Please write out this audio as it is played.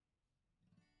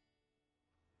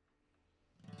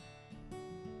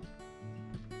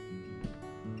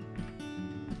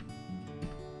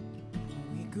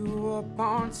Grew up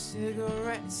on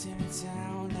cigarettes in a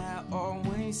town that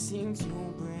always seemed to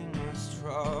bring us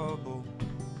trouble.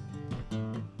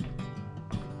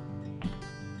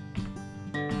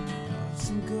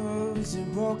 Some girls who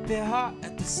broke their heart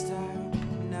at the start.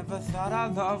 Never thought our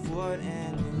love would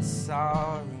end in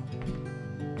sorrow.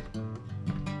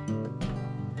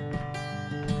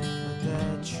 But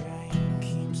the train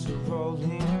keeps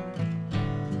rolling,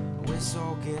 the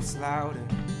whistle gets louder.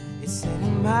 It's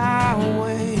heading my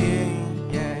way,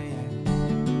 yeah, yeah.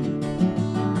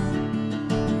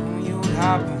 You'd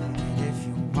hop on it if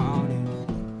you wanted.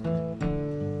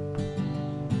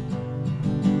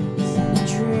 I'm a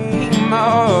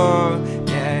dreamer,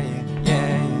 yeah, yeah,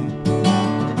 yeah,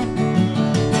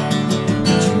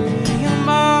 yeah.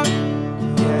 Dreamer,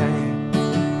 yeah,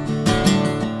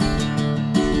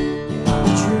 yeah. I'm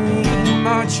a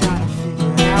dreamer trying to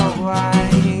figure out why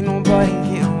ain't nobody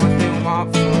getting what they want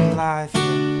from life.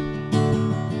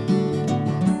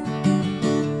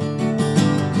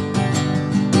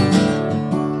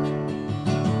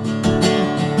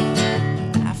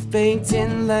 I faked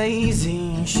and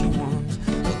lazy, she was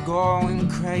going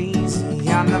crazy.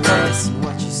 I never listened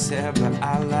what you said, but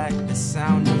I like the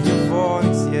sound of your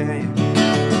voice, yeah.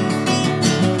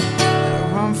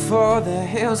 I run for the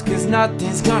hills, cause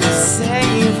nothing's gonna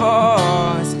save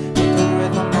us. But the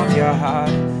rhythm of your heart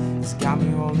has got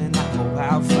me rolling like a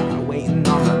wildfire, waiting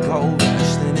on the gold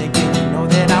rush. Then again, you know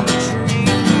that I'm a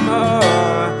dreamer,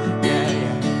 yeah,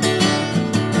 yeah.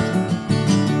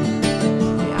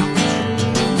 Yeah, I'm a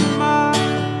dreamer,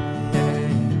 yeah,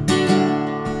 yeah.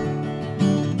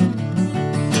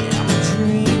 I'm a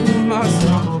dreamer, so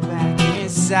I'll go back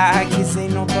inside, cause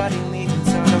ain't nobody leaving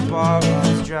till the bar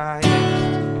runs dry, yeah.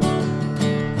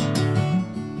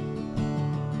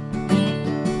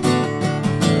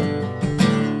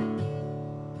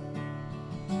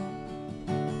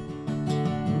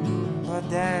 But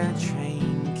that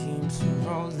train keeps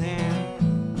rolling,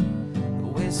 the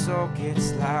whistle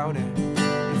gets louder.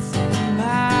 It's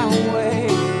my way.